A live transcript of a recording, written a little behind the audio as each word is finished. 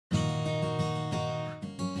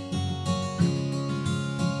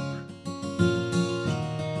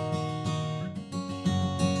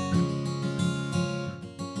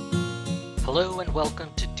Hello and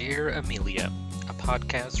welcome to Dear Amelia, a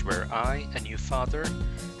podcast where I, a new father,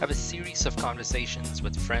 have a series of conversations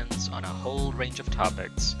with friends on a whole range of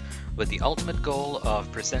topics, with the ultimate goal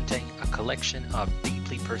of presenting a collection of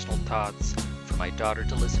deeply personal thoughts for my daughter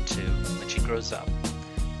to listen to when she grows up.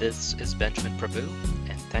 This is Benjamin Prabhu,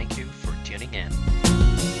 and thank you for tuning in.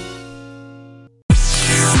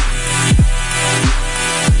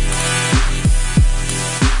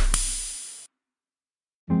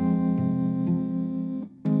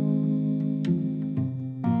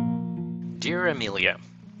 Dear Amelia,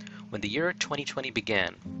 when the year 2020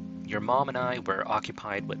 began, your mom and I were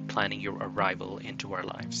occupied with planning your arrival into our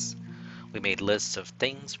lives. We made lists of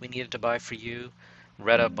things we needed to buy for you,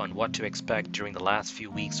 read up on what to expect during the last few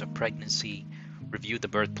weeks of pregnancy, reviewed the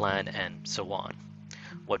birth plan, and so on.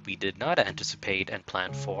 What we did not anticipate and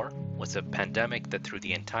plan for was a pandemic that threw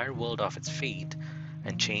the entire world off its feet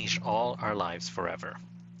and changed all our lives forever.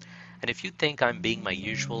 And if you think I'm being my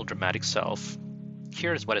usual dramatic self,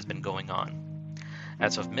 here's what has been going on.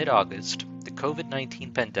 As of mid-August, the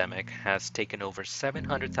COVID-19 pandemic has taken over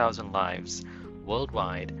 700,000 lives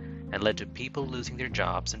worldwide and led to people losing their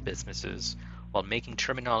jobs and businesses while making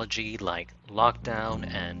terminology like lockdown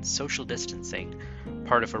and social distancing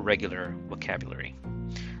part of our regular vocabulary.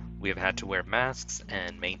 We have had to wear masks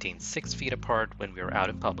and maintain 6 feet apart when we are out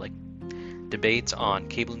in public. Debates on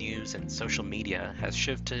cable news and social media has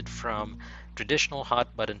shifted from traditional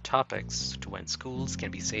hot-button topics to when schools can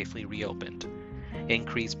be safely reopened.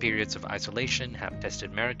 Increased periods of isolation have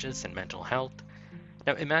tested marriages and mental health.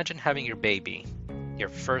 Now imagine having your baby, your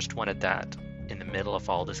first one at that, in the middle of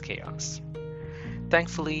all this chaos.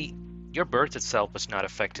 Thankfully, your birth itself was not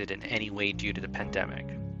affected in any way due to the pandemic.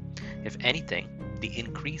 If anything, the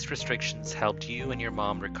increased restrictions helped you and your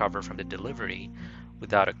mom recover from the delivery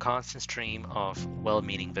without a constant stream of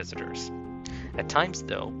well-meaning visitors. At times,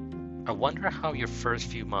 though, I wonder how your first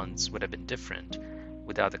few months would have been different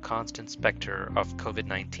without the constant specter of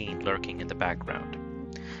COVID-19 lurking in the background.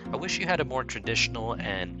 I wish you had a more traditional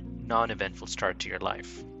and non-eventful start to your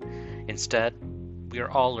life. Instead, we are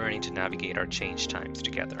all learning to navigate our change times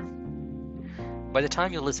together. By the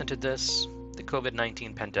time you listen to this, the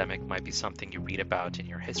COVID-19 pandemic might be something you read about in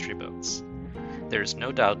your history books. There is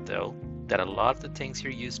no doubt, though, that a lot of the things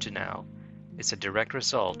you're used to now is a direct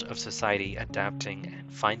result of society adapting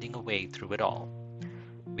and finding a way through it all.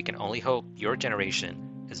 We can only hope your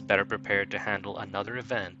generation is better prepared to handle another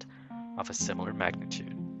event of a similar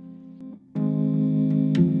magnitude.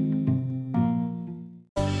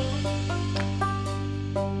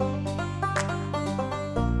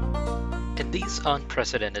 In these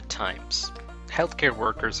unprecedented times, healthcare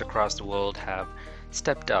workers across the world have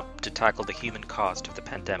stepped up to tackle the human cost of the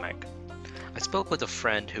pandemic. I spoke with a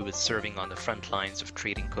friend who is serving on the front lines of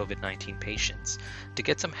treating COVID-19 patients to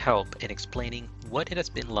get some help in explaining what it has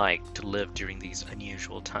been like to live during these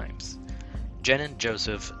unusual times. Jenin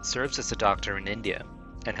Joseph serves as a doctor in India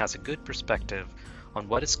and has a good perspective on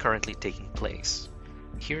what is currently taking place.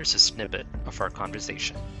 Here's a snippet of our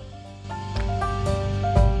conversation.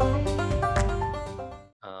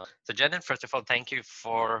 So Jenin, first of all, thank you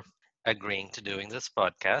for agreeing to doing this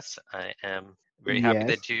podcast. I am very happy Yes.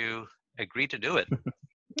 that you agreed to do it.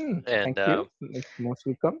 Thank And you. It's most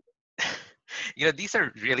welcome. these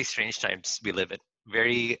are really strange times we live in.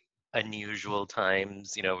 Very unusual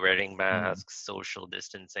times, wearing Mm. masks, social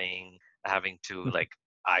distancing, having to like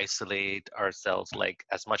isolate ourselves like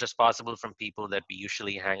as much as possible from people that we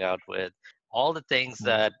usually hang out with. All the things Mm.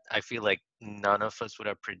 that I feel like none of us would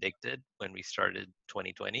have predicted when we started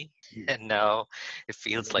 2020. And now it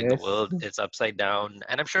feels like the Yes. world is upside down.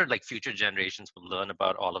 And I'm sure like future generations will learn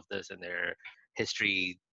about all of this in their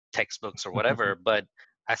history textbooks or whatever, but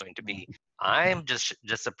as going to be. I'm just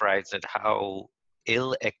surprised at how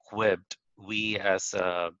ill-equipped we as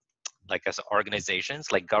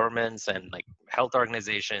organizations, like governments and like health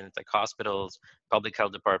organizations, like hospitals, public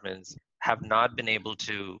health departments, have not been able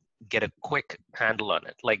to get a quick handle on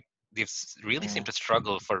it. Like they've really seemed Mm. to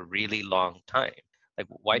struggle for a really long time. Like,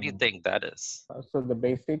 why do you Mm. think that is? So the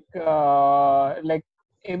basic, like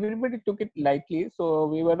everybody took it lightly. So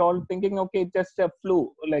we were all thinking, okay, just a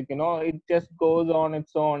flu, like it just goes on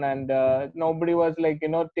its own, and nobody was like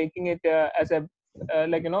taking it as a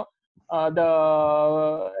like the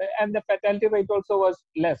and the fatality rate also was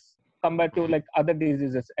less compared to Mhm. like other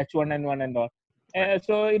diseases, H1N1 and all. Right.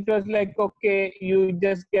 So it was like, okay, you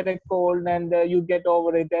just get a cold and you get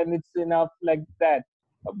over it, and it's enough like that.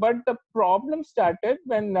 But the problem started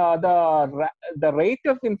when the rate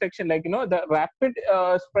of infection, like the rapid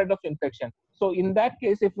spread of infection. So in that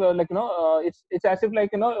case, if it's as if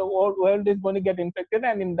whole world is going to get infected,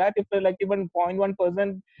 and in that, if like even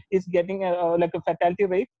 0.1% is getting like a fatality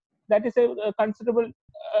rate, that is a considerable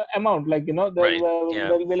amount. Right. Yeah.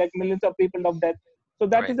 There'll be like millions of people of death. So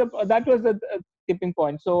Right. that was a tipping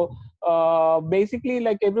point. So basically,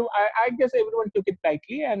 like I guess everyone took it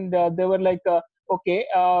lightly, and they were like, okay,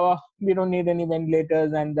 we don't need any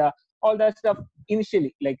ventilators and all that stuff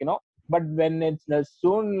initially, but when it's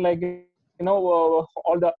soon, all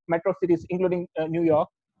the metro cities, including New York,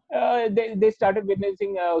 they started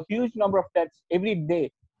witnessing a huge number of deaths every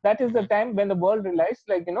day. That is the Hmm. time when the world realized,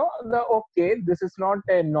 okay, this is not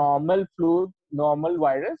a normal flu, normal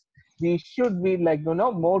virus. We should be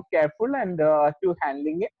more careful and to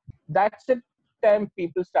handling it. That's the time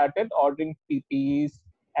people started ordering PPEs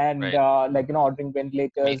and Right. ordering I mean,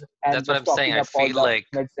 ventilators and that's what I'm stocking saying. up I all feel the like,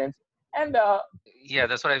 medicines. And yeah,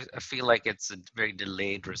 that's what I feel like. It's a very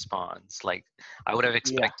delayed response. Like, I would have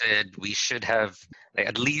yeah, expected we should have, like,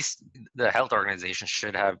 at least the health organization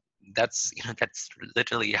should have. That's that's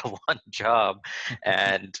literally a one job,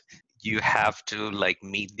 and you have to like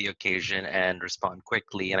meet the occasion and respond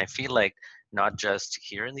quickly. And I feel like not just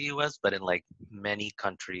here in the U.S., but in like many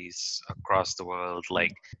countries across the world,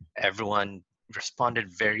 like everyone responded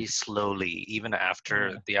very slowly, even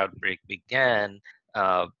after mm, the outbreak began.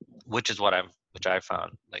 Uh, which is what which I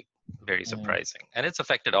found like very mm, surprising, and it's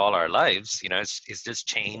affected all our lives. It's just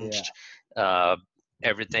yeah, changed uh,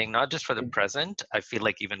 everything, not just for the it, present. I feel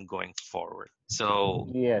like even going forward. So,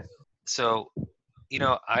 yes, so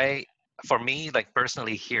I for me, like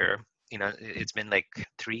personally here, it's been like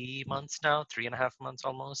 3 months now, 3.5 months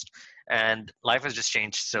almost, and life has just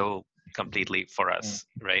changed so completely for mm, us,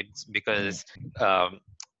 right? mm, Because um,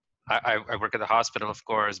 I work at the hospital, of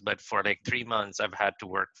course, but for like 3 months, I've had to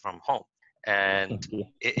work from home. And okay,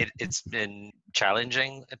 it's been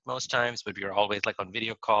challenging at most times, but we're always like on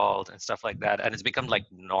video calls and stuff like that. And it's become like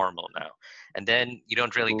normal now. And then you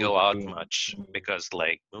don't really go out okay, much because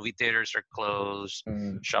like movie theaters are closed,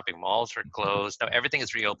 mm, shopping malls are closed. Now everything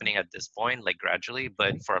is reopening at this point, like gradually,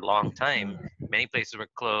 but for a long time, mm, many places were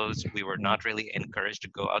closed. We were mm, not really encouraged to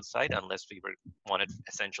go outside unless we wanted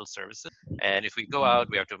essential services, and if we go mm, out,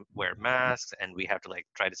 we have to wear masks and we have to like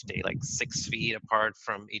try to stay like 6 feet apart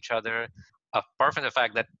from each other. Apart from the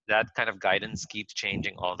fact that that kind of guidance keeps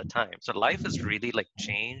changing all the time. So life has really like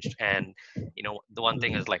changed. And, the one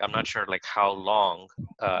thing is like, I'm not sure like how long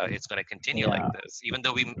it's going to continue like yeah, this, even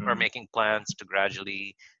though we are mm, making plans to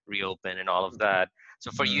gradually reopen and all of that.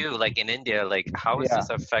 So for mm, you, like in India, like how has yeah. this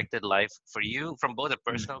affected life for you from both a Mm.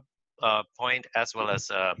 personal point as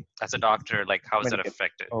a doctor? Like how has that Medical.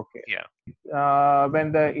 affected? Okay. Yeah.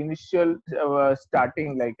 When the initial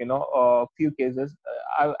starting, few cases,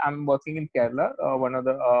 I'm working in Kerala, one of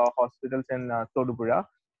the hospitals in Todupuzha.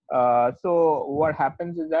 So what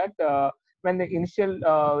happens is that when the initial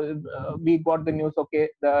we got the news, okay,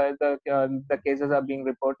 the cases are being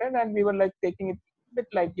reported, and we were like taking it a bit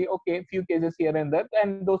lightly. Okay, few cases here and there,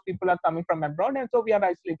 and those people are coming from abroad, and so we are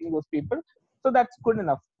isolating those people. So that's good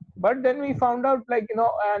enough. But then we found out,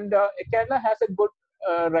 and Kerala has a good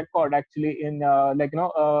record actually in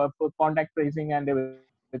for contact tracing and everything.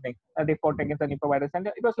 They fought against the Nipah virus, and it was like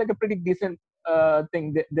a pretty decent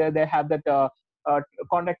thing. They have that uh,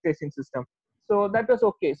 contact tracing system, so that was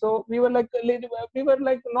okay. So we were like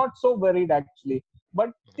not so worried actually. But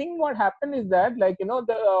thing what happened is that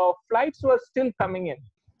the flights were still coming in,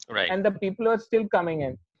 Right. and the people were still coming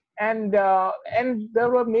in, and there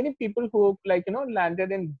were many people who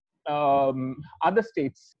landed in other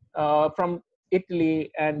states from Italy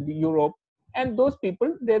and Europe, and those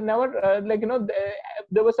people they never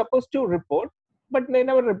they were supposed to report, but they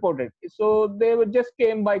never reported. So they were just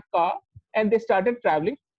came by car and they started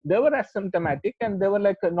traveling. They were asymptomatic and they were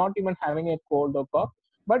like not even having a cold or cough,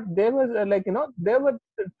 but they was they were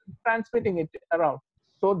transmitting it around.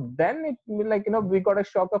 So then it we got a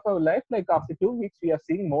shock of our life. Like after 2 weeks, we are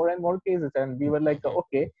seeing more and more cases, and we were like, Hmm.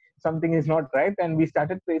 okay, something is not right, and we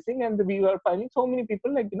started tracing, and we were finding so many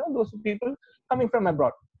people, those people coming from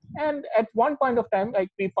abroad. And at one point of time, like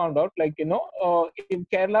we found out, in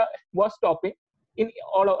Kerala was stopping in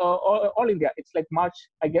all India. It's like March,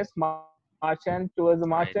 I guess, March end, towards the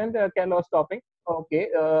March end, Right. Kerala was stopping. Okay,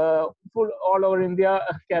 full all over India,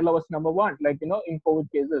 Kerala was number one, in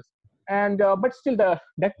COVID cases. And but still the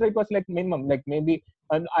death rate was like minimum, like maybe,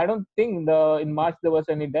 and I don't think in March there was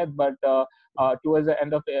any death, but towards the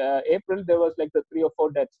end of April there was like the 3 or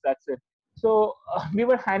 4 deaths. That's it. So we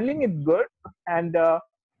were handling it good, and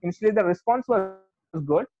initially the response was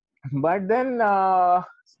good, but then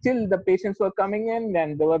still the patients were coming in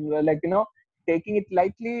and they were taking it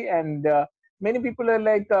lightly, and many people are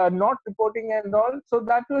like not reporting and all. So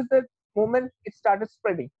that was the moment it started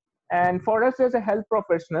spreading. And for us as a health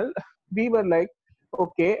professional, we were like,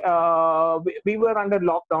 okay, we were under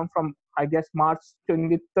lockdown from, I guess, March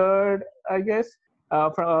 23rd, I guess,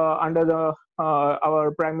 under the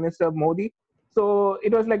our Prime Minister Modi. So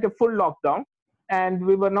it was like a full lockdown, and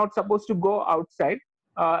we were not supposed to go outside.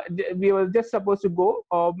 We were just supposed to go,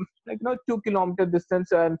 2 kilometer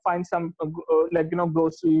distance and find some,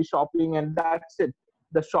 grocery shopping, and that's it.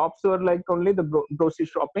 The shops were like only the grocery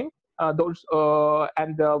shopping, those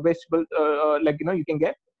and vegetable, you can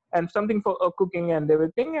get, and something for cooking and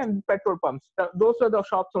everything, and petrol pumps. Those are the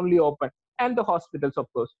shops only open, and the hospitals, of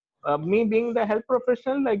course. Me being the health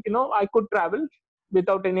professional, I could travel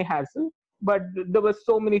without any hassle, but there were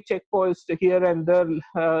so many checkpoints here and there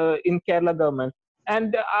in Kerala government.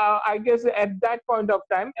 And I guess at that point of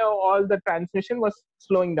time, all the transmission was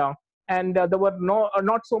slowing down, and there were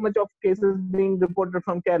not so much of cases being reported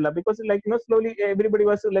from Kerala, because slowly everybody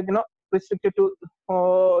was restricted to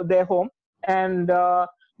their home, and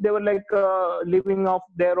they were living off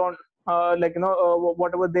their own,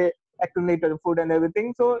 whatever they accumulated food and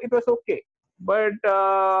everything. So it was okay. But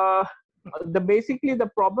the basically the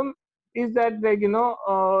problem is that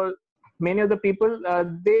many of the people,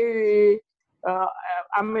 they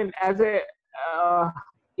I mean, as a uh,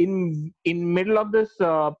 in middle of this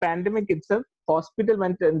pandemic itself, hospital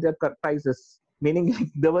went into crisis, meaning like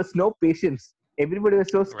there was no patients. Everybody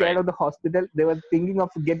was so scared Right. of the hospital. They were thinking of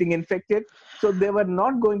getting infected, so they were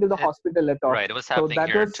not going to the It, hospital at all. right. It was So happening that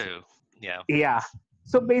here was, too. Yeah. yeah.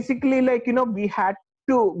 So basically, we had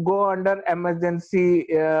to go under emergency,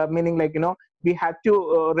 meaning we had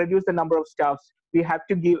to reduce the number of staffs. We had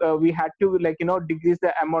to decrease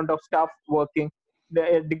the amount of staff working,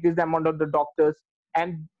 decrease the amount of the doctors,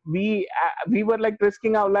 and we were like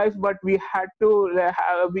risking our lives, but we had to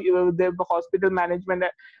the hospital management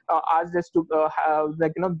asked us to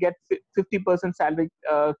get 50% salary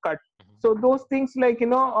cut. So Mhm. those things,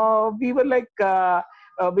 we were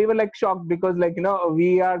like shocked, because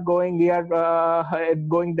we are going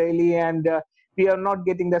daily, and we are not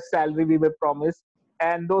getting the salary we were promised.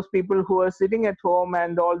 And those people who are sitting at home,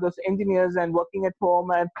 and all those engineers and working at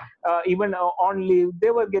home, and even on leave,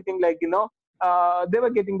 they were getting they were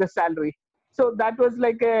getting the salary. So that was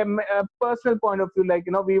like a personal point of view,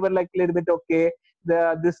 we were like a little bit okay,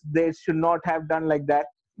 this they should not have done like that.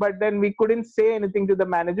 But then we couldn't say anything to the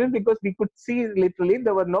manager, because we could see literally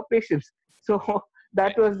there were no patients. So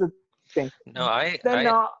that Right. was the thing. No, Then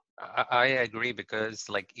I agree because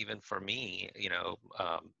like even for me,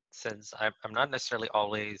 since I'm not necessarily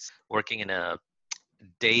always working in a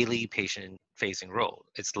daily patient facing role.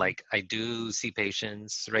 It's like I do see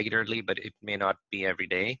patients regularly, but it may not be every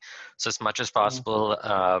day. So as much as mm, possible,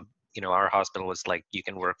 our hospital was like you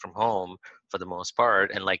can work from home for the most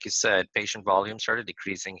part. And like you said, patient volume started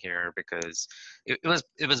decreasing here because it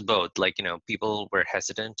was both. Like, people were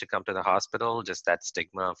hesitant to come to the hospital, just that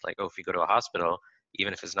stigma of like, oh, if you go to a hospital,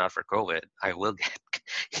 even if it's not for COVID, I will get,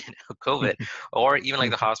 COVID. Or even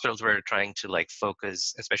like the hospitals were trying to like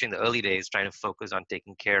focus, especially in the early days, trying to focus on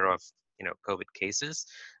taking care of, COVID cases,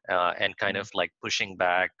 and kind mm, of like pushing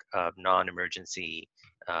back non-emergency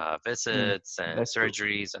mm, visits and that's true.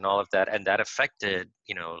 surgeries and all of that. And that affected,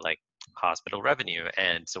 like hospital revenue.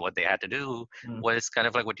 And so what they had to do Mm, was kind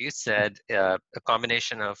of like what you said, a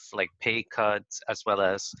combination of like pay cuts as well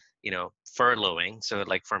as furloughing. So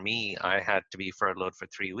like for me, I had to be furloughed for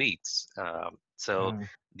 3 weeks. So mm,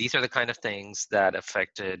 these are the kind of things that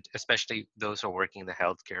affected, especially those who are working in the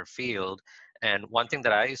healthcare field. And one thing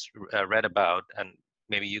that I read about, and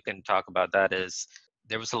maybe you can talk about that, is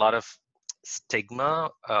there was a lot of stigma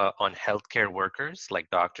on healthcare workers, like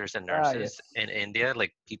doctors and nurses yes. in India,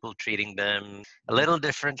 like people treating them a Mm, little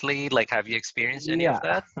differently. Like, have you experienced any of yeah.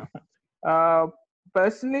 that? Uh,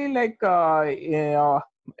 Personally,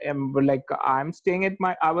 I'm staying at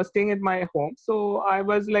my, I was staying at my home, so I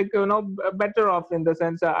was better off, in the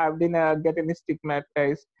sense I didn't get any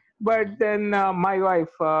stigmatized. But Hmm. then my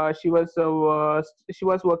wife, she was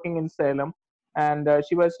working in Salem, and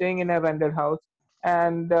she was staying in a rented house.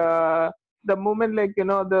 And the moment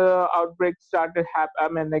the outbreak started I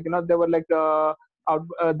mean, there were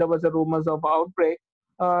there was a rumors of outbreak.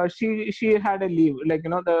 She had a leave,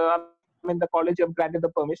 the college have granted the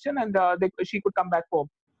permission, and she could come back home.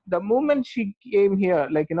 The moment she came here,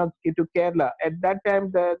 to Kerala, at that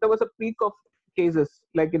time there was a peak of cases,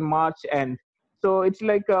 like in March end. So it's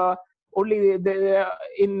only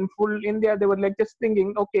in full India, they were like just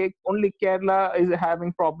thinking, okay, only Kerala is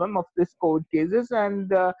having problem of this COVID cases, and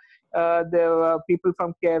the people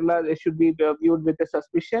from Kerala, they should be viewed with a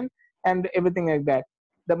suspicion and everything like that.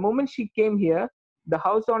 The moment she came here, the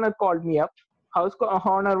house owner called me up.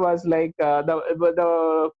 Owner was like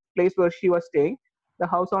the place where she was staying. The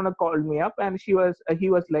house owner called me up, and he was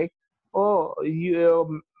like, "Oh,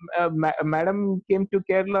 madam came to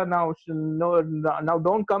Kerala now. No, now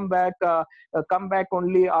don't come back. Come back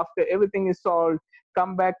only after everything is solved.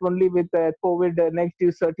 Come back only with a COVID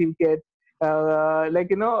negative certificate." And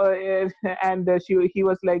he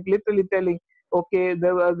was like literally telling, okay,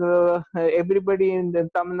 everybody in the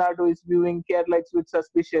Tamil Nadu is viewing Kerala with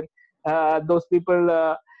suspicion. Those people,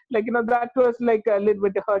 that was like a little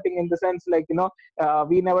bit hurting in the sense,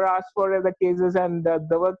 we never asked for the cases, and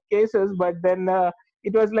there were cases, but then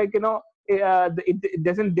it was like, it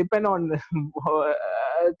doesn't depend on,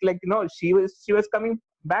 she was coming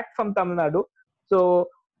back from Tamil Nadu. So,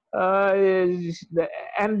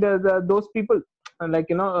 and those people,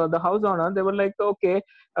 the house owner, they were like, okay,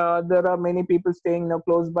 there are many people staying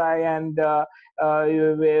close by, and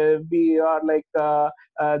we are like,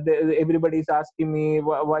 everybody's asking me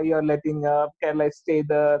why you're letting Kerala stay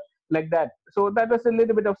there, like that. So that was a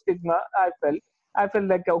little bit of stigma. I felt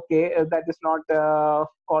like, okay, that is not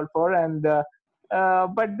called for, and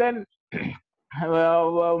but then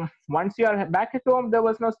once you are back at home, there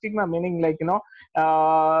was no stigma, meaning, there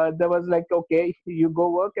was like, okay, you go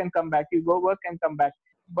work and come back, you go work and come back.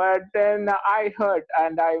 But then I heard,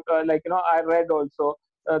 and I read also,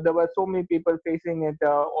 there were so many people facing it,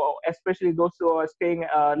 especially those who are staying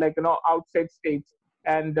outside states,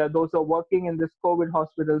 and those who are working in this COVID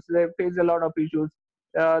hospitals. They face a lot of issues.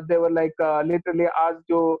 They were like literally asked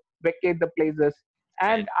to vacate the places.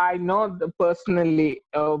 Right. And I know personally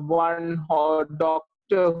one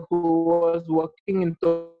doctor who was working in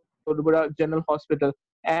Todupura General Hospital.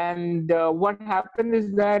 And what happened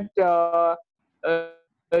is that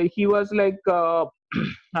he was like, in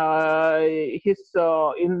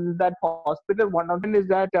that hospital, one of the thing happened is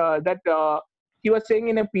that he was staying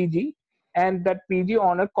in a PG, and that PG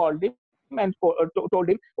owner called him and told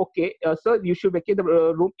him, okay, sir, you should vacate the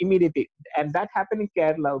room immediately. And that happened in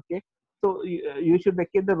Kerala, okay. So you should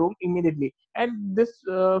vacate the room immediately. And this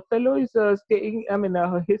fellow is staying, I mean,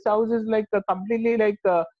 his house is like completely like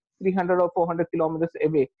 300 or 400 kilometers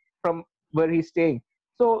away from where he's staying.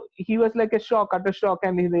 So he was like a shock, utter shock,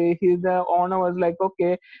 and the owner was like,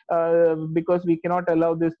 okay, because we cannot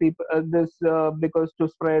allow this people, because to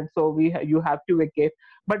spread, so you have to vacate.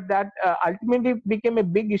 But that ultimately became a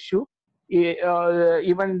big issue.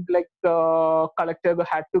 Even like collector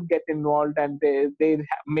had to get involved, and they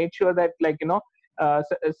made sure that,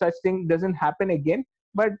 such thing doesn't happen again.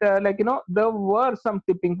 But there were some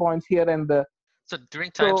tipping points here and there. So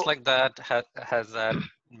during times So like that, has that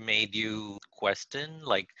made you question,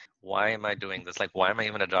 like, why am I doing this? Like, why am I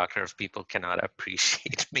even a doctor if people cannot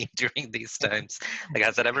appreciate me during these times? Like,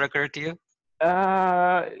 has that ever occurred to you?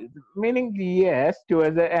 uh meaning, yes,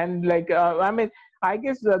 towards the end, I mean, I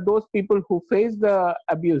guess those people who face the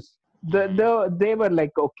abuse, Hmm. they were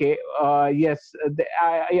like, okay, yes,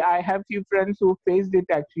 I have few friends who faced it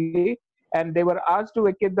actually, and they were asked to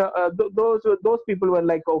vacate the those people were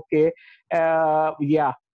like, okay,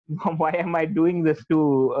 yeah, why am I doing this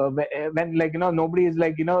to, when, nobody is,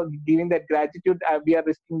 giving that gratitude, we are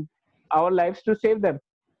risking our lives to save them.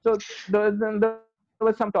 So there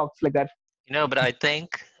were some talks like that. But I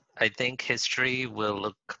think history will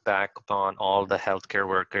look back upon all the healthcare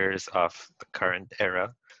workers of the current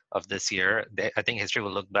era of this year. I think history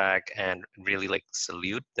will look back and really like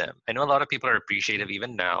salute them. I know a lot of people are appreciative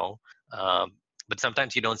even now, um, but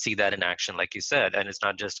sometimes you don't see that in action, like you said. And it's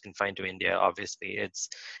not just confined to India. Obviously, it's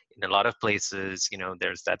in a lot of places.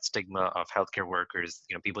 There's that stigma of healthcare workers.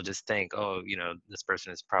 People just think, oh, this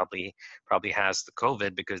person is probably has the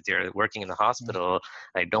COVID because they're working in the hospital.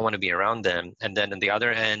 I don't want to be around them. And then on the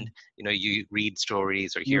other end, you read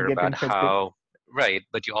stories or You hear get about infected. how, right,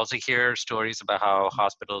 but you also hear stories about how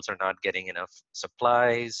hospitals are not getting enough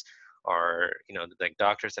supplies, or like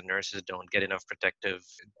doctors and nurses don't get enough protective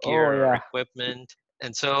Oh gear or yeah. equipment.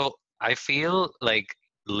 And so I feel like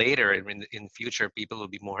later in future, people will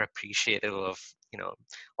be more appreciative of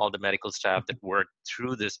all the medical staff that worked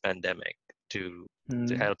through this pandemic to Hmm.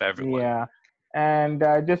 help everyone. Yeah. And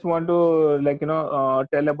I just want to,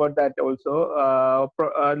 tell about that also.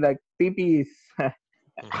 Like PPEs, Hmm.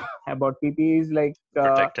 about PPEs,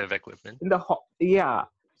 Protective equipment. yeah.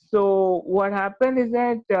 So what happened is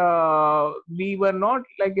that we were not,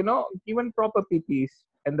 given proper PPEs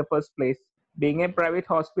in the first place. Being a Hmm. private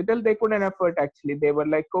hospital, they couldn't afford actually. They were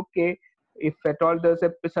like, okay, if at all there's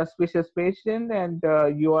a suspicious patient, and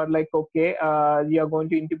you are like, okay, you are going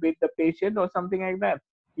to intubate the patient or something like that,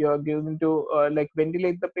 you are going to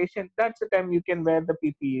ventilate the patient, that's the time you can wear the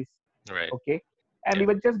PPEs. Right. Okay. and we Yeah.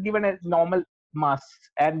 were just given a normal mask,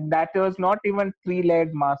 and that was not even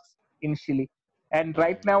three-layered mask initially. And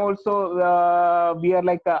right Mm. now also we are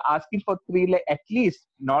like asking for at least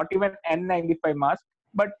not even N95 mask,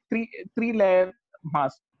 but three-layer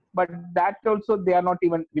mask. But that also they are not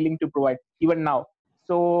even willing to provide even now.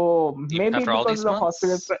 So maybe After all because of these the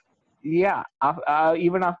hospital, months? yeah,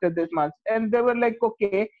 even after this month, and they were like,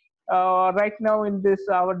 okay, right now in this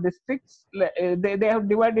our districts, they have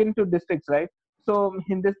divided into districts, right? So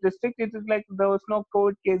in this district, it is like there was no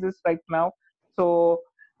COVID cases right now. So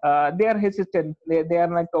they are hesitant. They are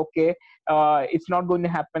like, okay, it's not going to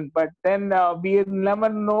happen. But then we never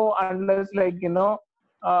know unless, like, we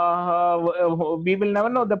will never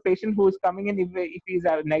know the patient who is coming in if he's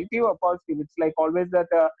negative or positive. It's like always that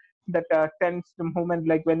tense moment,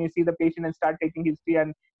 like when you see the patient and start taking history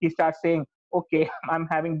and he starts saying, okay, I'm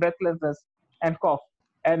having breathlessness and cough,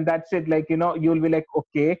 and that's it. Like, you'll be like,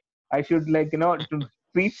 okay, I should, like, to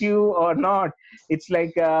treat you or not. It's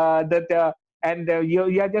like that. And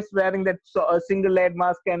you're just wearing that single layered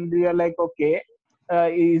mask, and you're like, okay,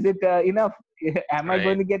 is it enough? Am I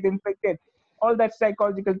going Right. to get infected? All that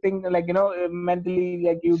psychological thing, like, mentally,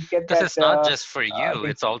 like, you get Because that it's not just for you, thing.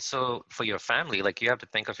 it's also for your family. Like you have to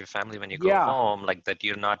think of your family when you go Yeah. home, like that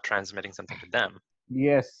you're not transmitting something to them.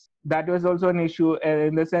 Yes, that was also an issue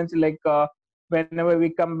in the sense, like, whenever we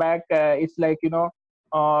come back, it's like,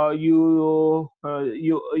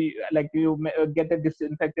 like, get a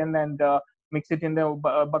disinfectant and mix it in the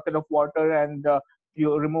bucket of water, and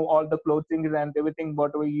you remove all the clothing and everything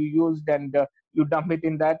whatever you used, and you dump it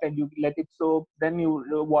in that, and you let it soak. Then you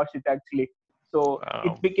wash it actually. So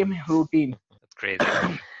it Wow, became a routine. that's crazy.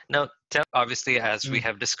 Now, obviously, as we Mm.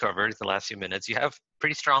 have discovered in the last few minutes, you have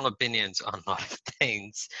pretty strong opinions on a lot of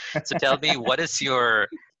things. So tell me, what is your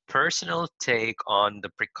personal take on the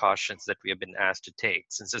precautions that we have been asked to take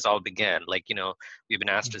since this all began? Like, we've been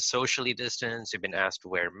asked to socially distance, we've been asked to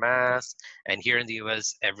wear masks, and here in the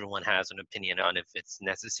US, everyone has an opinion on if it's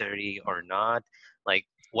necessary or not. Like,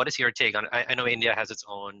 what is your take on? I know India has its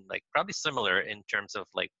own, like, probably similar in terms of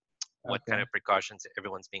like what kind Okay. of precautions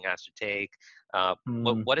everyone's being asked to take.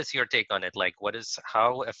 What Hmm. what is your take on it? Like,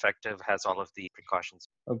 how effective has all of the precautions?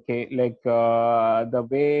 Okay, like, the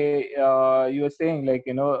way you were saying, like,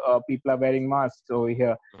 people are wearing masks over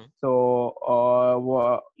here. Mhm. So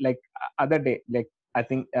like, other day, like, I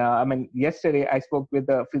think, I mean, yesterday I spoke with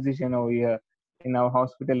a physician over here in our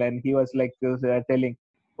hospital, and he was like, telling,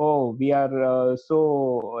 oh, we are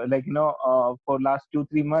so, like, for last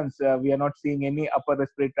 2-3 months, we are not seeing any upper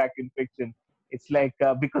respiratory tract infection. It's like,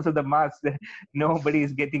 because of the mask, nobody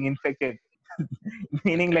is getting infected.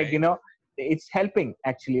 Meaning, like, Okay, it's helping.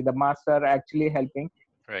 Actually, the masks are actually helping.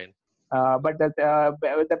 right, But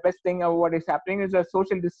the best thing of what is happening is that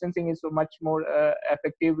social distancing is so much more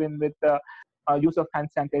effective in with use of hand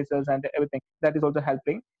sanitizers and everything. That is also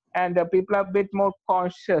helping. And people are a bit more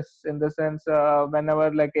conscious in the sense,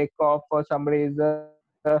 whenever, like, a cough or somebody is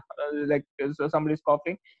like, so somebody is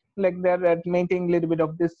coughing, like, they're maintaining a little bit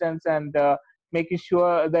of distance, and making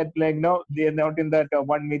sure that, like, no, they're not in that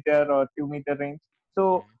 1 meter or 2 meter range.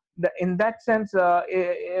 So mhm, in that sense,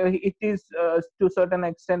 it is to a certain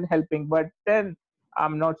extent helping. But then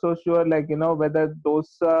I'm not so sure, like, whether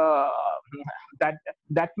those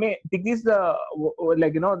that may decrease the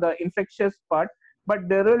like, the infectious part, but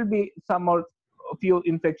there will be some or few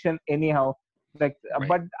infection anyhow. Like, right,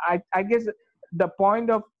 but I guess the point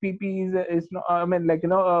of PP is not, I mean, like,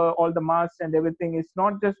 all the masks and everything is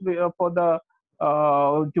not just for the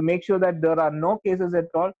to make sure that there are no cases at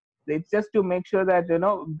all. It's just to make sure that,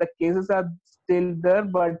 the cases are still there,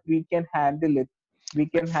 but we can handle it. We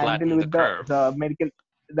like can handle flatten the with the curve, medical,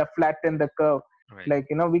 the flatten the curve. right, Like,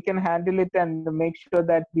 we can handle it and make sure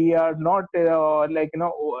that we are not like,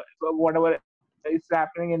 whatever is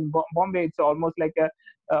happening in Bombay. It's almost like a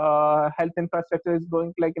health infrastructure is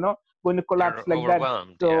going, like, going to collapse you're like that.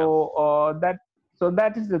 overwhelmed, yeah. So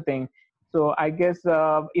that is the thing. So I guess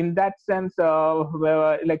in that sense,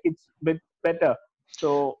 like, it's bit better.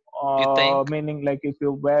 So Do you think meaning, like, if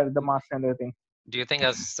you wear the mask and everything. do you think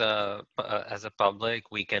as a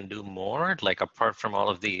public we can do more, like apart from all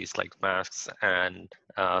of these, like masks and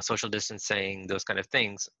social distancing, those kind of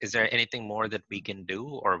things? Is there anything more that we can do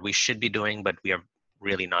or we should be doing, but we have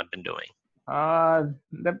really not been doing?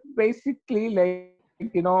 That basically, like,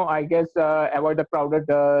 I guess avoid the crowded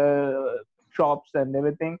shops and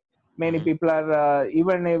everything. Many Hmm. people are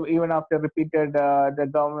even after repeated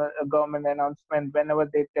the government announcement, whenever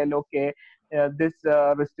they tell, okay, this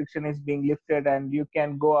restriction is being lifted and you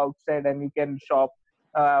can go outside and you can shop,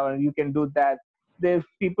 you can do that. The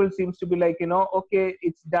people seems to be like, okay,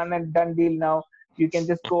 it's done and done deal now. You can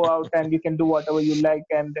just go out and you can do whatever you like,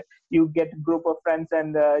 and you get a group of friends,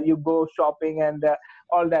 and you go shopping and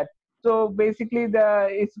all that. So basically, the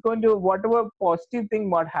it's going to whatever positive thing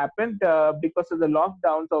what happened because of the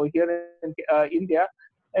lockdowns over here in India,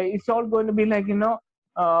 it's all going to be like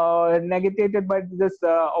negated by this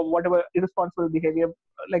or whatever irresponsible behavior,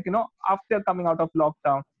 after coming out of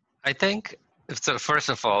lockdown. I think so. First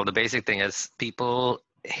of all, the basic thing is people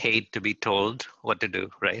hate to be told what to do,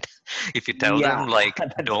 right? If you tell Yeah, them like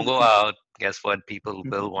that's don't the go thing. out, guess what? People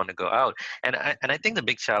will want to go out. And I think the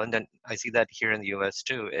big challenge, and I see that here in the US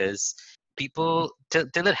too, is people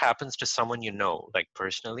till it happens to someone you know, like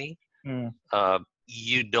personally, Mm, uh,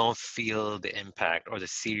 you don't feel the impact or the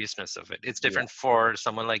seriousness of it. It's yeah. different for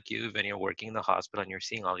someone like you when you're working in the hospital and you're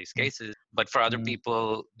seeing all these Mm, cases. But for other mm,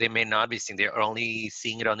 people, they may not be seeing. They're only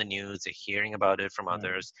seeing it on the news. They're hearing about it from mm,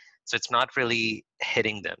 others. So it's not really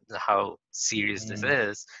hitting them how serious this mm,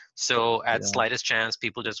 is. So at yeah. slightest chance,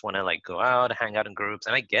 people just want to like go out, hang out in groups,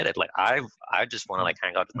 and I get it. Like I just want to like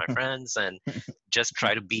hang out with my friends and just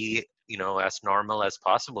try to be as normal as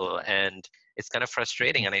possible. And it's kind of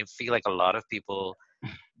frustrating, and I feel like a lot of people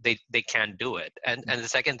they can't do it. And the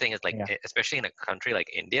second thing is like Yeah. especially in a country like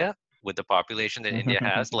India with the population that India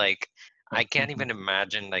has, like I can't even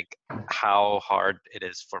imagine like how hard it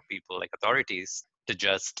is for people like authorities to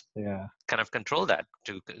just Yeah. kind of control that,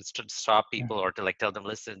 to stop people or to like tell them,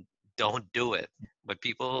 listen, don't do it. But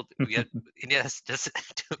people, we have, India has just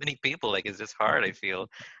too many people, like it's just hard, I feel,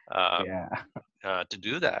 uh, Yeah. to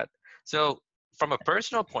do that. So, from a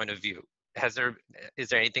personal point of view, has there is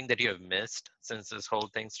there anything that you have missed since this whole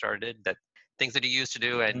thing started? That things that you used to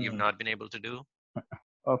do and you've Mm. not been able to do?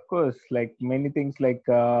 Of course, like many things,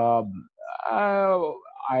 uh,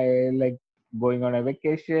 I like going on a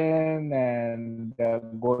vacation and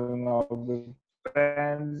going out with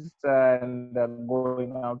friends and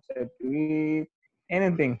going outside to eat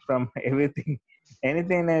anything from everything.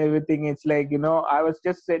 Anything and everything. It's like, I was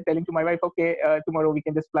just telling to my wife, okay, tomorrow we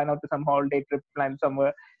can just plan out some holiday trip, plan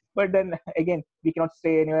somewhere. But then again, we cannot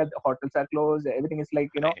stay anywhere. The hotels are closed. Everything is like,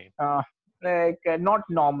 Right. not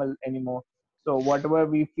normal anymore. So whatever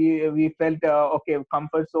we felt, okay,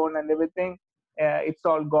 comfort zone and everything, it's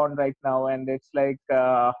all gone right now. And it's like,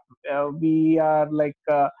 we are like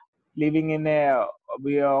living in a,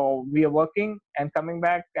 we are working and coming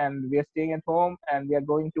back, and we are staying at home and we are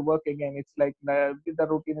going to work again. It's like the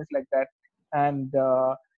routine is like that. And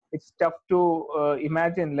it's tough to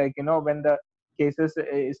imagine, when the cases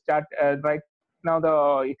start, right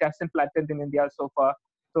now it hasn't flattened in India so far.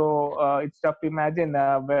 So it's tough to imagine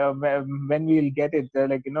when we'll get it,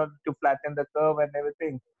 to flatten the curve and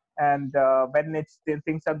everything, and when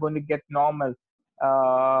things are going to get normal.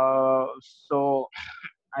 So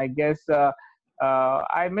I guess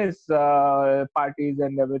I miss parties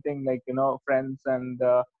and everything, friends and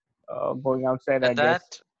going outside, I and guess.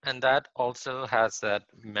 that and that also has that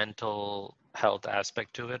mental health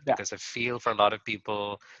aspect to it, Yeah. because I feel for a lot of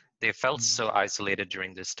people they felt Mm, so isolated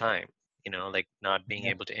during this time, like not being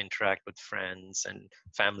yeah. able to interact with friends and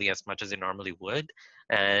family as much as they normally would.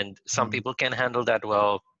 And some Mm, people can handle that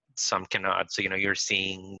well, some cannot. So you're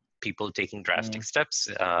seeing people taking drastic mm, steps,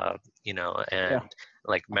 yeah. and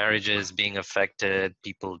like marriages being affected,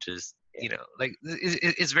 people just Yeah. like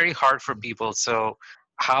it's very hard for people. So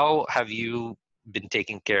how have you been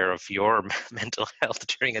taking care of your mental health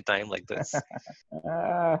during a time like this?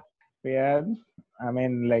 Uh, yeah. I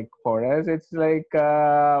mean, like for us, it's like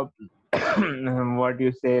what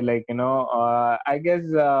you say, I guess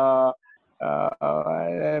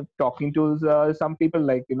talking to some people,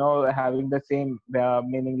 having the same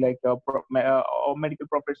meaning, or medical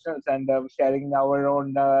professionals, and sharing our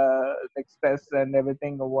own stress and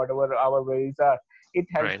everything, or whatever our worries are. It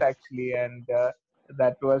helps Right. actually. And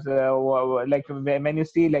that was like when you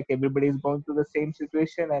see like everybody is going through the same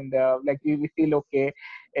situation, and we feel okay,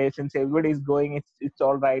 since everybody is going, it's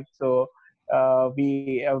all right. So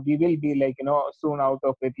we will be soon out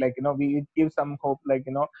of it. We give some hope,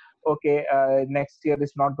 okay, next year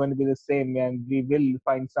is not going to be the same, and we will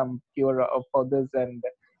find some cure for this. And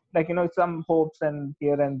some hopes and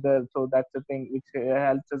here and there. So that's the thing which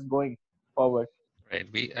helps us going forward.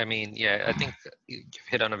 Right. I mean, yeah, I think you've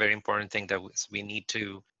hit on a very important thing, that we need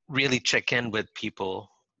to really check in with people,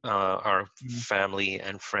 our Mm, family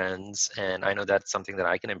and friends. And I know that's something that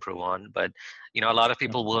I can improve on. But, a lot of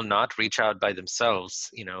mm, people will not reach out by themselves.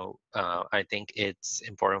 I think it's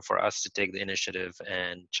important for us to take the initiative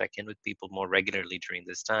and check in with people more regularly during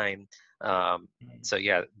this time. Um, mm. so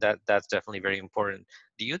yeah, that's definitely very important.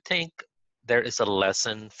 Do you think there is a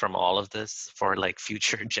lesson from all of this for like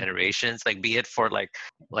future generations, like be it for like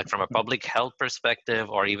from a public health perspective,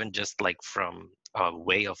 or even just like from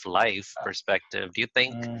way of life perspective, do you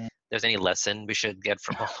think Mm. there's any lesson we should get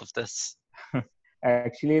from all of this?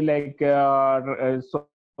 Actually, like so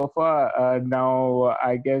far now, I guess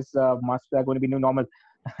masks are going to be new normal.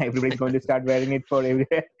 Everybody's going to start wearing it for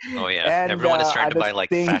everywhere. Oh yeah, And everyone is trying to other buy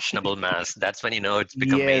like thing, fashionable masks. That's when you know it's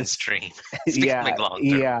become yes, mainstream. It's becoming yeah, long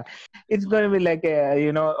term. yeah. It's going to be like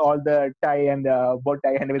all the tie and bow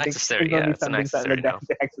tie and everything. It's Accessory, going to yeah, be it's an something accessory like that, now.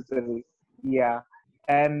 the accessory. Yeah,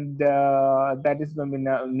 and that is going to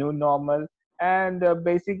be new normal. And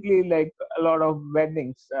basically, like a lot of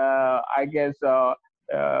weddings. I guess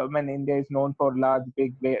when India is known for large,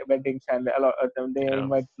 big weddings, and a lot of them, they Yeah,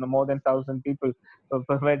 invite more than 1,000 people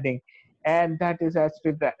for wedding, and that is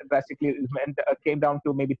actually drastically went came down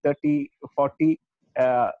to maybe 30, 40.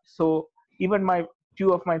 So even my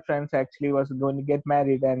two of my friends actually was going to get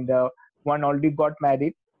married, and one already got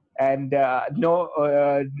married, and no,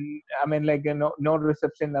 I mean like no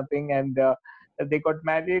reception, nothing, and they got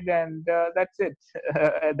married, and that's it.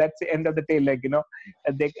 That's the end of the tale. Like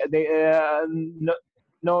they no.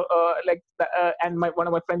 No, and my one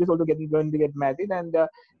of my friends is also going to get married, and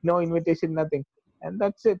no invitation, nothing, and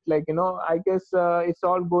that's it. Like I guess it's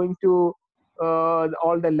all going to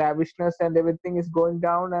all the lavishness and everything is going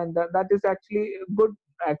down, and that is actually good,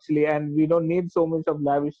 actually, and we don't need so much of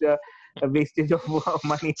lavish wastage of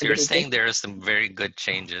money so and you're everything. saying there are some very good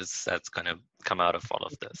changes that's gonna come out of all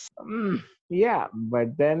of this. Yeah,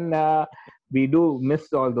 but then we do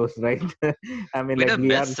miss all those, right? I mean, We like don't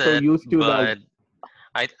we are miss so it, used to that. but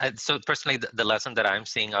I so personally, the lesson that I'm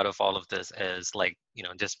seeing out of all of this is like,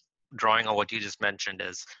 just drawing on what you just mentioned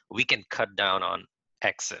is we can cut down on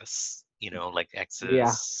excess, like excess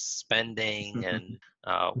Yeah. spending and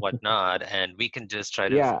whatnot, and we can just try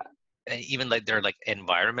to, Yeah. even like there are like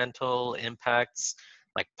environmental impacts,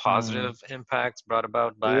 like Mm. positive impacts brought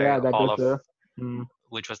about by Yeah, that all was of, mm,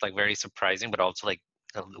 which was like very surprising, but also like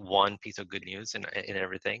one piece of good news in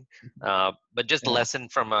everything. But just yeah. lesson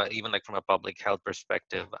from even like from a public health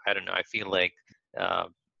perspective, I don't know. I feel like uh,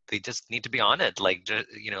 they just need to be on it. Like just,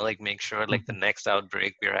 like make sure like the next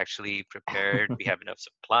outbreak we're actually prepared. We have enough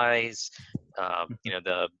supplies.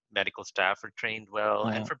 The medical staff are trained well,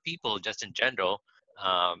 and Mm, for people just in general.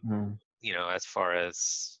 Um, mm. as far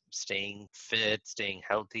as staying fit, staying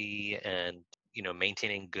healthy, and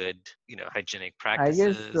maintaining good, hygienic I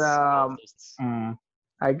guess practices, all of those. mm,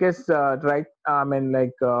 I guess right. I mean,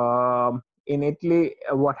 like in Italy,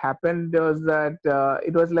 what happened was that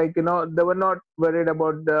it was like they were not worried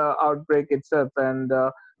about the outbreak itself, and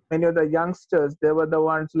many of the youngsters, they were the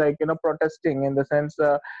ones like protesting in the sense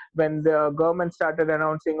when the government started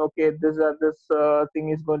announcing, okay, this thing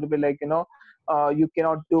is going to be like you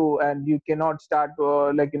cannot do, and you cannot start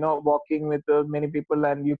like walking with many people,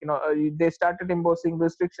 and they started imposing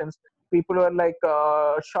restrictions. People were like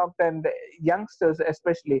shocked, and youngsters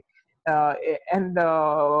especially, and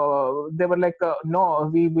they were like no,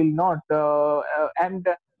 we will not, and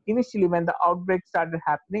initially when the outbreak started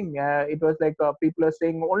happening, it was like people are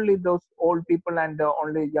saying only those old people and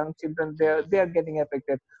only young children, they are getting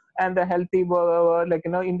affected, and the healthy like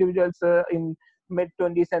individuals in mid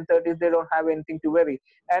 20s and 30s, they don't have anything to worry.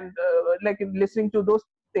 And like listening to those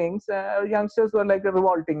things, youngsters were like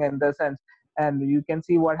revolting in the sense. And you can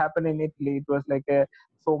see what happened in Italy. It was like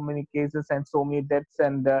so many cases and so many deaths,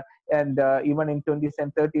 and even in 20s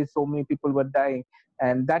and 30s, so many people were dying.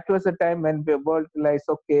 And that was a time when the world realized,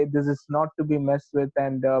 okay, this is not to be messed with,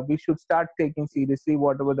 and we should start taking seriously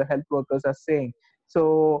whatever the health workers are saying.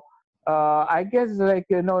 So I guess like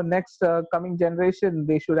next coming generation,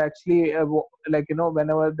 they should actually like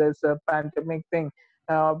whenever there's a pandemic thing,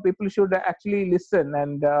 people should actually listen,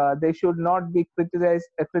 and they should not be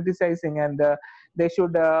criticizing, and they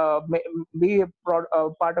should be part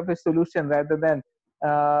of a solution rather than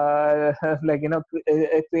like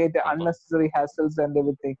create Problem. unnecessary hassles and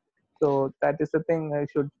everything. So that is the thing I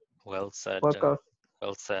should Well said, work John. out.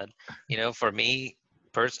 Well said. For me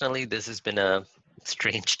personally, this has been a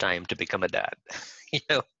strange time to become a dad. you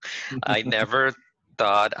know, I never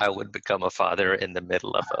thought I would become a father in the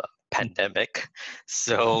middle of a pandemic.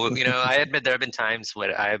 So, I admit there have been times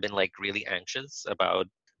where I have been like really anxious about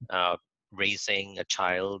uh, raising a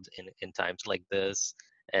child in times like this.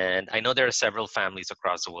 And I know there are several families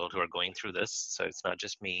across the world who are going through this. So it's not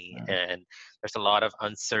just me. And there's a lot of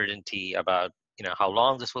uncertainty about, how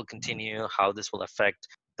long this will continue, how this will affect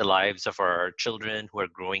the lives of our children who are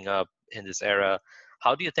growing up in this era.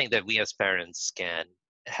 How do you think that we as parents can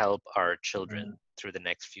help our children through the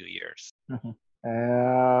next few years?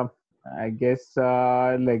 uh, I guess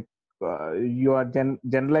like you are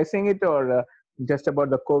generalizing it, or just about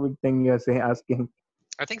the COVID thing you're saying, asking.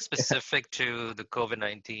 I think specific to the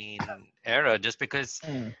COVID-19 era, just because,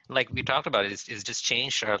 Mm, like we talked about, it's just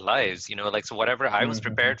changed our lives. Like, so whatever I was mm,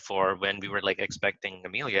 prepared for when we were like expecting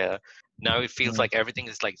Amelia, now it feels mm, like everything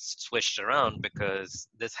is like switched around because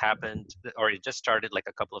this happened, or it just started like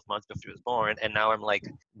a couple of months before she was born, and now I'm like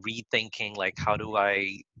rethinking like how do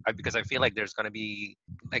because I feel like there's gonna be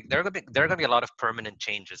like there are gonna be a lot of permanent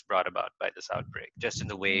changes brought about by this outbreak, just in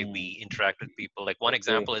the way mm. we interact with people. Like one Okay.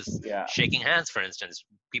 example is Yeah. shaking hands, for instance.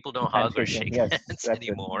 People don't hug or Handshaking. shake Yes, hands that's it.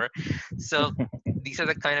 anymore. So these are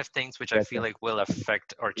the kind of things which I That's feel it. like will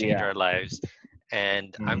affect or change Yeah. our lives.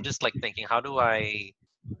 And I'm Mm. just like thinking,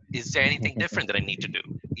 is there anything different that I need to do,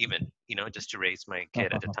 even, just to raise my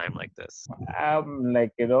kid at a time like this?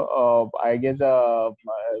 Like I guess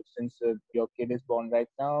since your kid is born right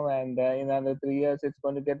now, and in another 3 years it's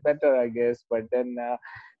going to get better, I guess. But then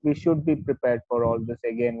we should be prepared for all this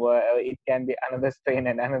again. Where it can be another strain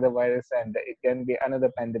and another virus, and it can be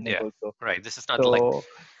another pandemic Yeah, also. right. This is not like So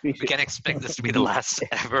we we should. can expect this to be the last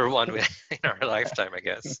ever one in our lifetime, I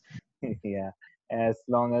guess. Yeah, as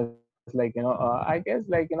long as I guess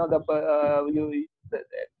like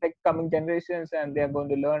coming generations, and they're going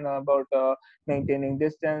to learn about maintaining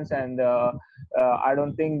distance, and I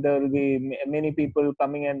don't think there will be many people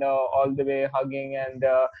coming and all the way hugging and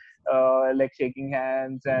like shaking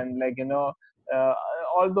hands and uh,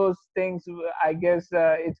 all those things. I guess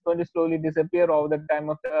it's going to slowly disappear over the time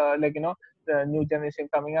of the new generation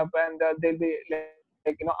coming up, and they'll be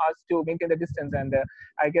asked to maintain the distance. And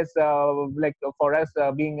I guess like for us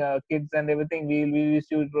being kids and everything, we used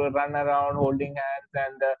to run around holding hands,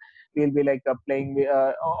 and we'll be like playing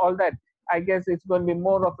all that. I guess it's going to be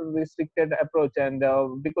more of a restricted approach, and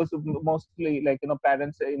because of mostly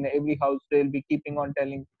parents in every house, they'll be keeping on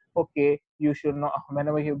telling, okay, you should not,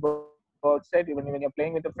 whenever you go outside, even when you're playing with your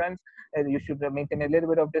friends, you should maintain a little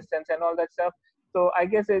bit of distance and all that stuff. So I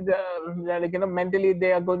guess mentally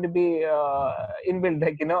they are going to be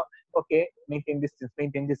inbuilt, okay, maintain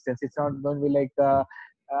distance. It's not going to be like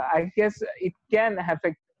I guess it can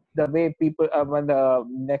affect the way people when the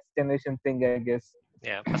next generation think, I guess.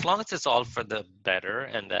 Yeah, as long as it's all for the better,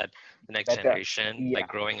 and that the next Better. generation, Yeah. like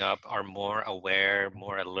growing up, are more aware,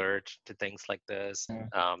 more alert to things like this.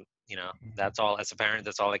 That's all. As a parent,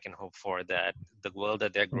 that's all I can hope for. That the world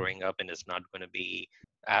that they're growing up in is not going to be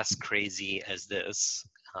as crazy as this,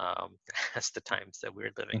 as the times that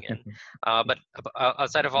we're living in. But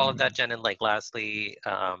outside of all of that, Jen, and like lastly,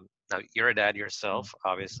 now you're a dad yourself,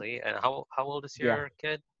 obviously, and how old is Yeah. your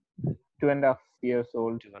kid? 2.5 years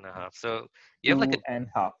old. 2.5. So you have like a Two and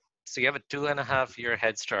half. so you have a 2.5 year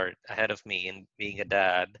head start ahead of me in being a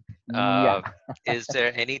dad. Yeah. Uh, is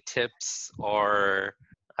there any tips or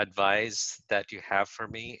advice that you have for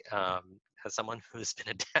me, as someone who's been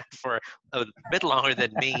a dad for a bit longer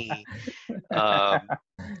than me?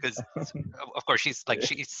 Because of course she's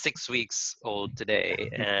 6 weeks old today,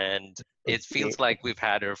 and it Okay. feels like we've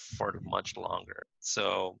had her for much longer.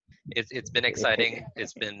 So it's been exciting.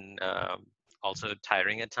 It's been also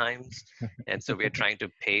tiring at times, and so we're trying to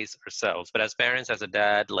pace ourselves. But as parents, as a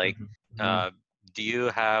dad, like, Mhm. uh, do you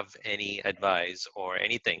have any advice or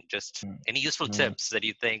anything, just any useful Mhm. tips that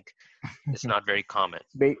you think is not very common?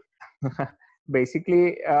 Ba-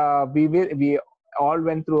 Basically we all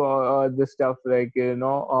went through this stuff, like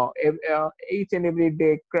each and every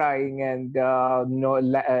day crying, and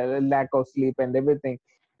lack of sleep and everything.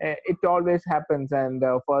 It always happens, and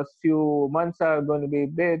first few months are going to be a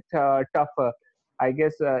bit tougher, I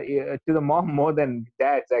guess, to the mom more than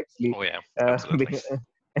dads actually. Oh yeah, uh, absolutely.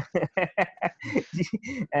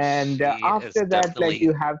 and She is after that, like, definitely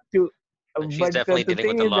you have to she's but definitely the dealing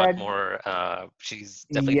with thing a is lot that, more. She's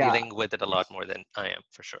definitely yeah, dealing with it a lot more than I am,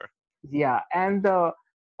 for sure. yeah. And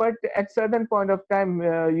but at certain point of time,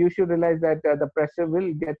 you should realize that the pressure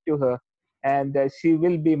will get to her, and she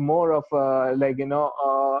will be more of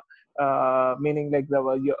meaning like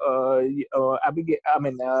Abigail, I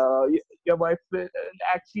mean, your wife will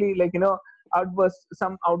actually, outbursts,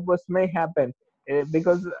 some outbursts may happen,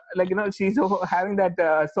 because she's having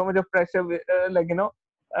that so much of pressure with,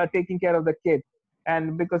 taking care of the kid,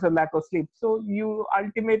 and because of lack of sleep. So you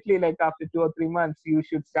ultimately, like, after 2 or 3 months, you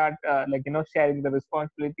should start sharing the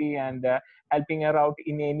responsibility, and helping her out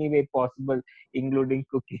in any way possible, including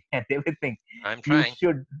cooking and everything. I'm You trying.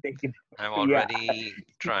 should take it. I'm Yeah. already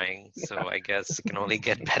trying, so I guess it can only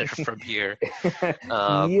get better from here.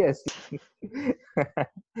 Uh, Yes.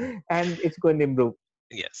 And it's going to improve.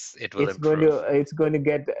 yes, it will It's going improve. to it's going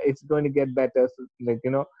to get better.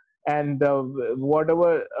 So, and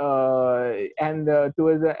whatever and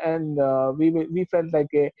towards the end we felt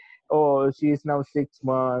like oh, she's now 6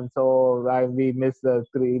 months, oh, we miss the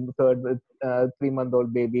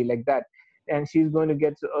 3-month-old baby, like that. And she's going to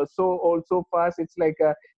get so old so fast. It's like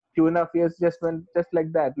 2.5 years just went just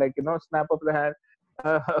like that, like, snap of the hand,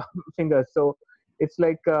 uh, fingers. So it's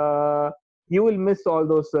like you will miss all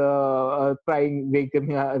those crying,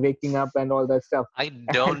 waking up and all that stuff. I And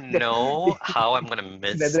don't know how I'm gonna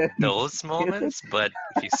miss then, those moments, but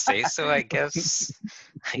if you say so, I guess.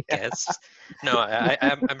 I guess. No,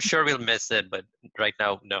 I'm sure we'll miss it, but right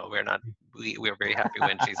now, no, we're not. We're very happy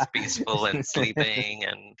when she's peaceful and sleeping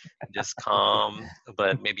and just calm.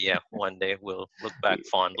 But maybe, yeah, one day we'll look back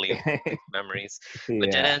fondly with memories.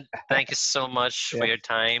 But yeah, Jenin, thank you so much for yeah, your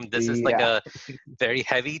time. This is like yeah, a very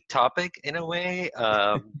heavy topic in a way,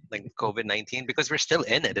 like COVID-19, because we're still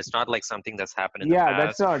in it. It's not like something that's happened in the yeah.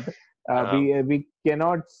 That's past. not. Um, We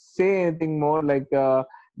cannot say anything more, like,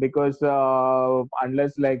 because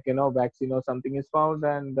unless, like, vaccine or something is found,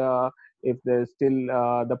 and if there's still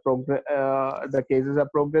the cases are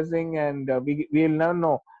progressing, and we'll never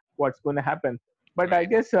know what's going to happen. But I right.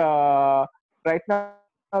 guess right now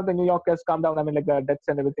the New York has calmed down. I mean, like, the deaths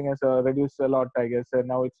and everything has reduced a lot. I guess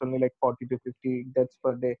now it's only like 40 to 50 deaths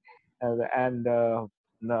per day, and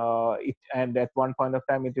no, and at one point of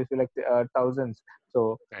time it used to be like thousands.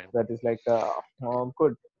 So Right. that is like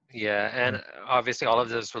good. Yeah, Mm. and obviously all of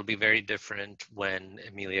this will be very different when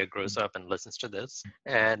Amelia grows up and listens to this.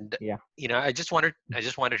 And Yeah. I just wanted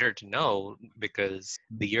her to know, because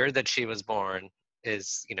the year that she was born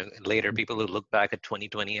is, later people who look back at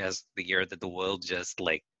 2020 as the year that the world just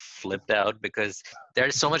like flipped out, because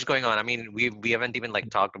there's so much going on. I mean, we haven't even like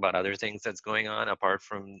talked about other things that's going on apart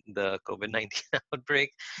from the COVID-19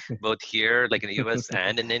 outbreak, both here, like in the US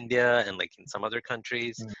and in India and like in some other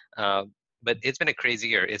countries. Uh, but it's been a crazy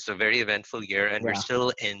year. It's a very eventful year, and we're Yeah.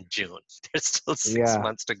 still in June. There's still six Yeah.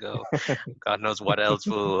 months to go. God knows what else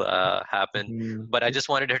will happen. Mm. But I just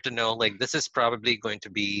wanted her to know, like, this is probably going to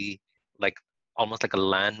be like almost like a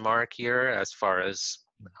landmark year as far as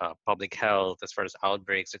public health, as far as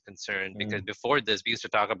outbreaks are concerned. Because Mm. before this, we used to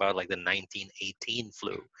talk about like the 1918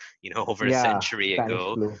 flu, over a Yeah. century Spanish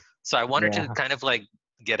ago. flu. So I wanted to Yeah. kind of like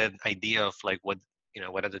get an idea of like what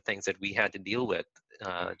are the things that we had to deal with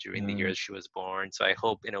during the Mm. years she was born. So I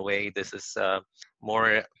hope in a way this is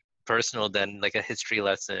more personal than like a history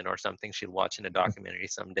lesson or something she'll watch in a documentary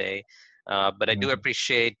someday. But I do Mm.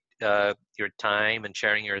 appreciate your time and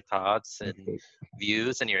sharing your thoughts and Okay.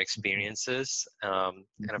 views and your experiences.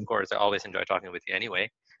 And of course, I always enjoy talking with you anyway.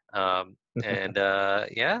 And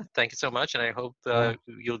yeah, thank you so much. And I hope Yeah.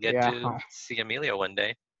 you'll get Yeah. to see Amelia one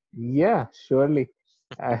day. Yeah. Surely.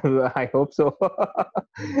 I I hope so.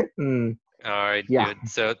 Mm. All right, Yeah. dude.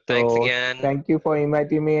 So thanks So again. thank you for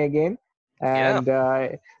inviting me again. Yeah, And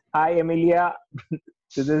hi, Amelia.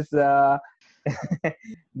 This is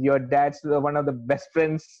your dad's one of the best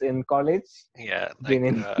friends in college, yeah. Like,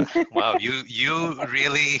 Jenin. wow, you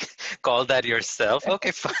really called that yourself?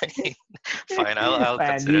 Okay, fine, fine. I'll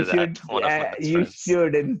And you consider that should, one of my best you friends.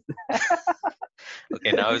 should.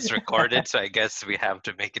 Okay, now it's recorded, so I guess we have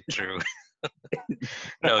to make it true.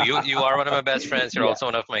 No, you are one of my best friends. You're Yeah. also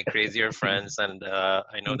one of my crazier friends, and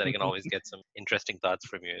I know that I can always get some interesting thoughts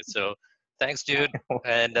from you. So thanks, dude,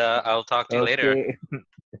 and I'll talk to you later. Okay.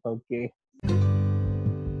 Okay.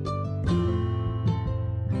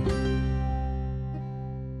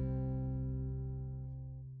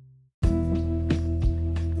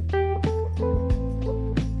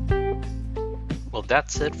 Well,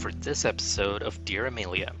 that's it for this episode of Dear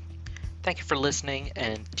Amelia. Thank you for listening,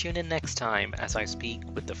 and tune in next time as I speak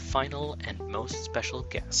with the final and most special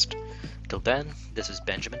guest. Till then, this is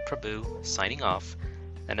Benjamin Prabhu signing off,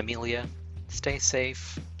 and Amelia, stay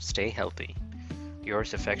safe, stay healthy.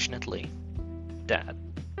 Yours affectionately, Dad.